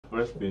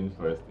first thing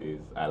first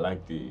is I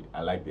like the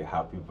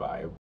happy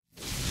vibe.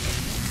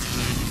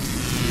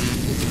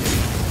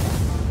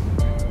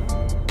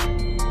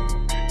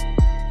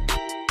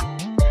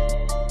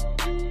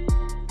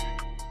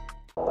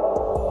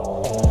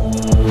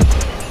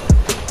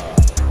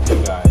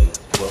 Hey guys,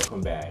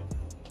 welcome back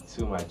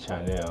to my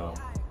channel.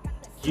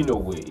 You know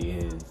what it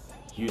is,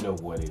 you know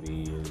what it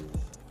is,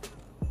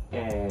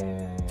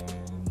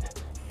 and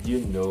you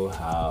know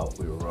how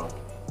we rock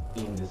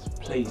in this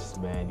place,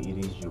 man.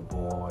 It is your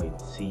boy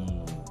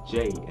TJ,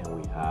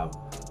 and we have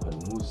a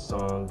new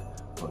song,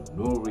 a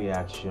new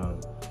reaction.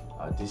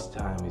 This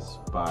time it's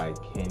by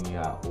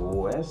Kenia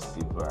OS,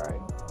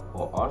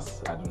 or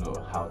us. I don't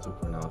know how to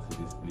pronounce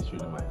it. It's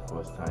literally my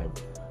first time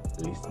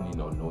listening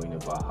or knowing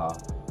about her.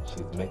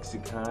 She's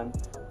Mexican,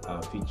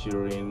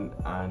 featuring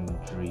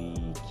Andry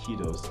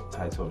Kiddos. The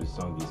title of the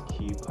song is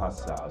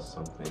Pasa or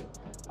something.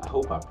 I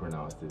hope I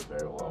pronounced it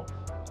very well.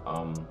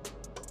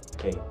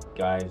 Hey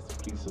guys,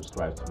 please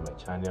subscribe to my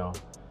channel.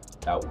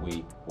 That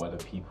way other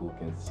people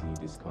can see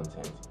this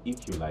content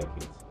if you like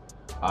it.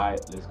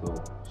 Alright, let's go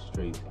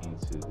straight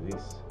into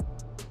this.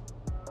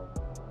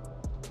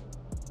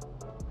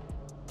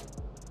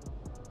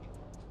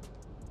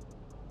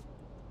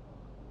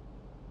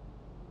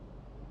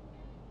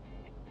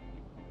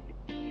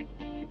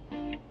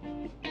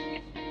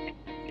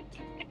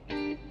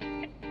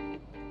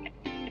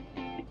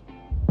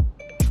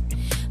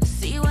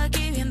 Sigo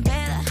aquí bien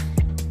peda,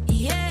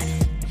 yeah,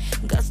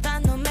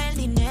 gastándome el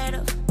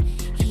dinero,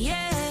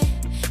 yeah.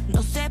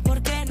 No sé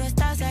por qué no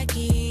estás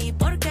aquí,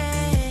 porque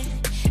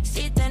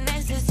si te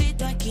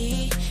necesito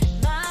aquí,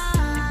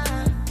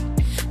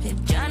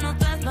 ya no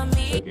estás pa'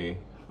 mí. Okay,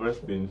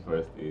 first thing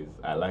first is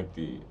I like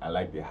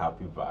the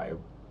happy vibe.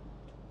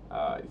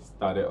 It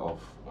started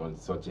off on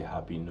such a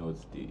happy note.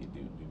 The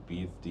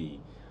beats,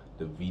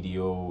 the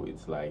video,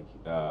 it's like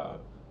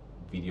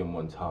video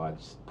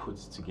montage put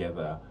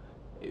together.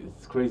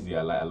 It's crazy.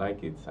 I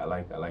like it. I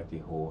like the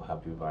whole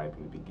happy vibe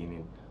in the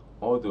beginning,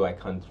 although I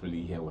can't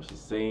really hear what she's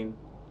saying.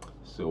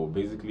 So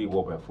basically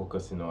what we're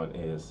focusing on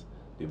is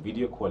the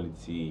video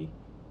quality,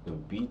 the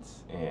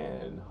beats,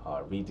 and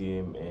her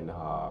rhythm, and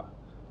how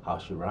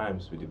she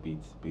rhymes with the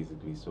beats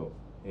basically. So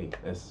hey,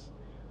 let's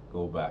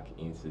go back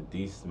into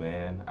this,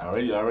 man. I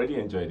already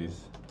enjoy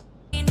this.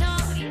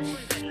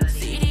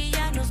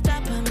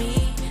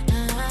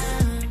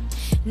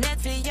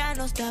 Netflix ya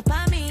no está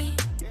pa' mí.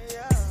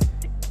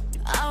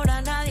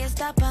 Ahora nadie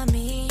está pa'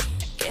 mí.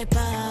 ¿Qué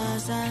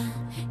pasa?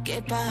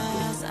 ¿Qué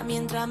pasa?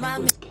 Mientras más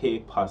me...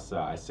 ¿Qué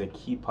pasa? I said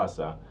 ¿qué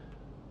pasa?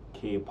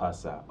 ¿Qué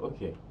pasa?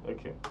 Okay.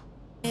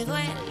 me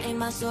duele,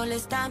 más sola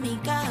está mi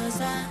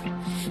casa.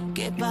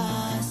 ¿Qué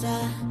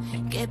pasa?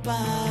 ¿Qué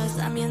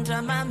pasa?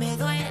 Mientras más me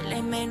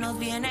duele, menos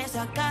vienes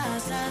a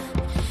casa.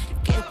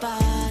 ¿Qué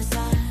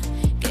pasa?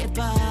 ¿Qué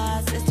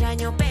pasa?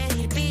 Extraño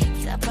pedir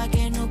pizza pa'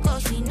 que no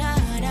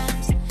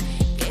cocinaras.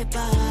 ¿Qué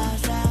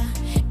pasa?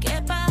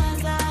 ¿Qué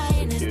pasa?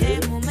 En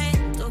este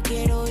momento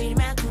quiero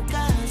irme a tu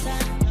casa.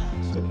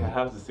 Okay,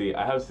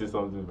 I have to say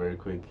something very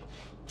quick.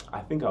 I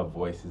think her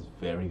voice is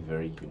very,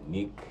 very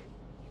unique.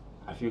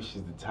 I feel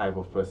she's the type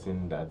of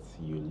person that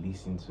you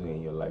listen to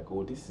and you're like,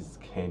 oh, this is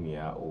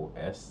Kenia or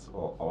S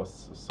or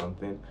us or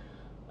something,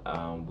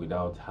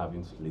 without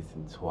having to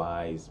listen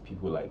twice.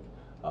 People like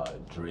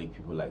Drake,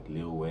 people like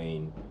Lil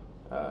Wayne,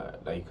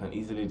 that you can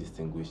easily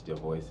distinguish their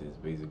voices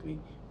basically.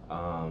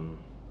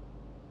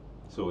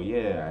 So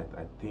yeah,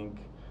 I think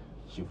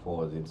she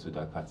falls into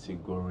that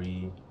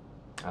category.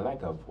 I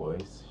like her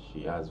voice.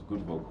 She has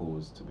good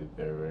vocals, to be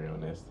very, very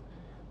honest.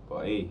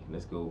 But hey,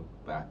 let's go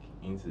back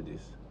into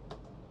this.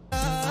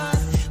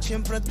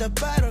 Siempre te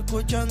espero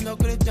escuchando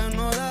Cristian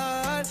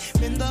Nodal,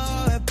 viendo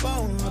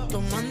Esponja,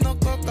 tomando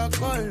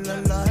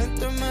Coca-Cola. La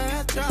gente me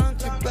ve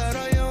tranqui,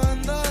 pero yo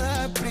ando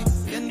depri.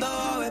 Viendo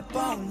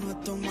Esponja,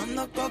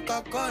 tomando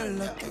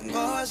Coca-Cola.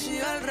 Tengo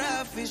vacío el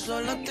refri,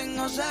 solo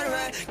tengo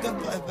cerveza.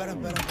 Espera.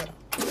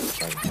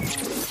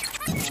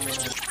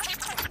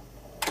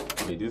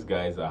 Okay, these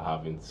guys are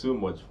having too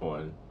much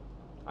fun.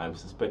 I'm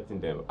suspecting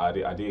them. Are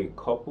they a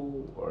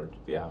couple, or do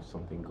they have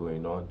something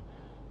going on?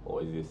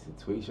 Or is it a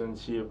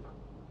situationship,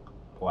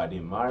 or are they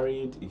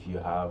married? If you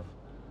have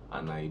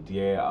an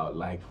idea, I would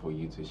like for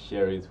you to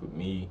share it with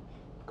me,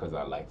 because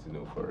I'd like to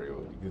know for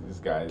real. Because these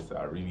guys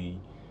are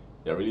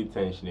they're really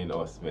tensioning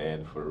us,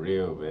 man, for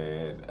real,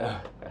 man.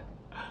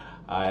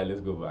 Alright,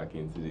 let's go back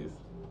into this.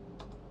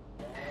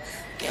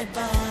 ¿Qué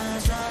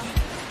pasa?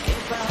 ¿Qué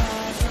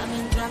pasa?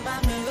 Mientras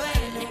más me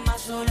duele,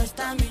 más sola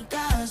está mi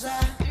casa.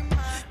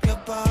 ¿Qué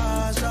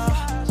pasa?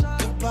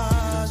 ¿Qué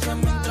pasa?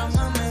 Mientras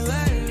más me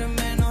duele,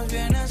 menos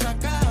vienes a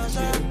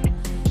casa.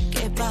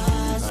 ¿Qué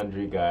pasa?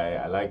 Andry guy,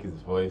 I like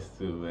his voice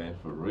too, man,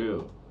 for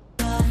real.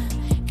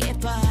 ¿Qué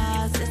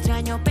pasa?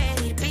 Extraño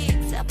pedir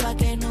pizza pa'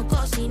 que no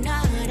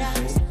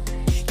cocinaras.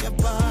 ¿Qué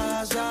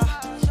pasa?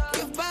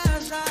 ¿Qué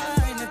pasa?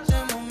 En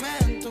este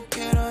momento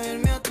quiero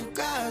irme a tu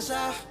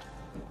casa.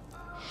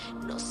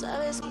 No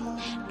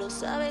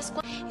sabes,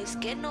 es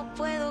que no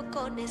puedo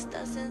con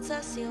esta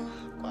sensación.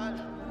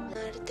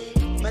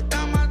 Me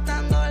está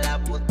matando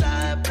la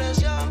puta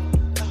depresión.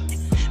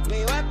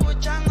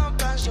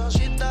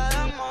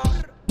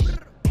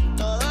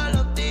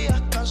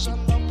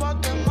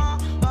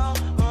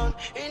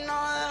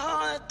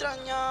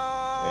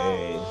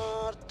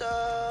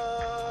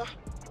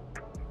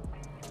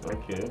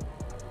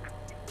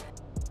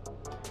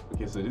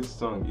 Okay, so this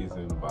song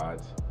isn't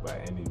bad by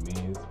any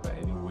means, by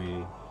any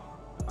way.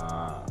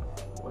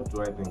 What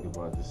do I think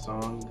about the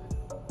song?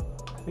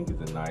 I think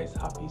it's a nice,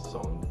 happy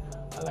song.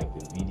 I like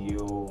the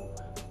video.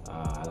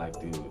 I like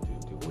the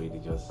way they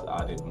just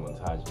added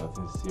montage,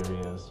 nothing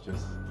serious,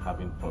 just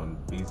having fun,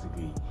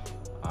 basically.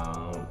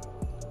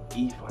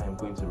 If I am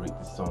going to rate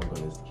this song on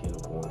a scale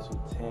of 1 to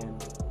 10,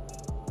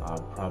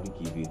 I'll probably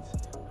give it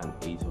an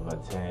 8 over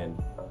 10.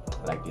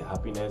 I like the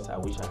happiness. I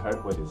wish I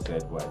heard what they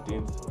said, but I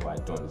didn't, or I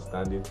don't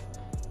understand it.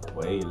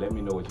 But hey, let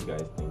me know what you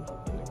guys think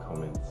in the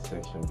comment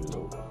section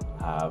below.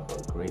 Have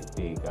a great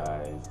day,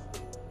 guys.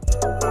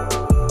 But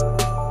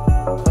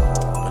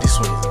this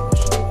one is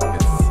emotional.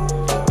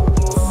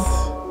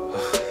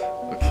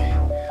 Okay,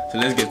 so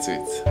let's get to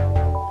it.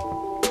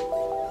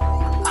 I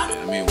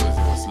mean, it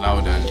was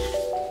loud,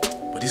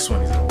 but this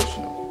one is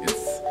emotional.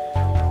 It's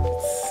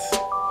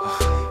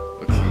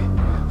okay,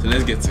 so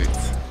let's get to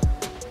it.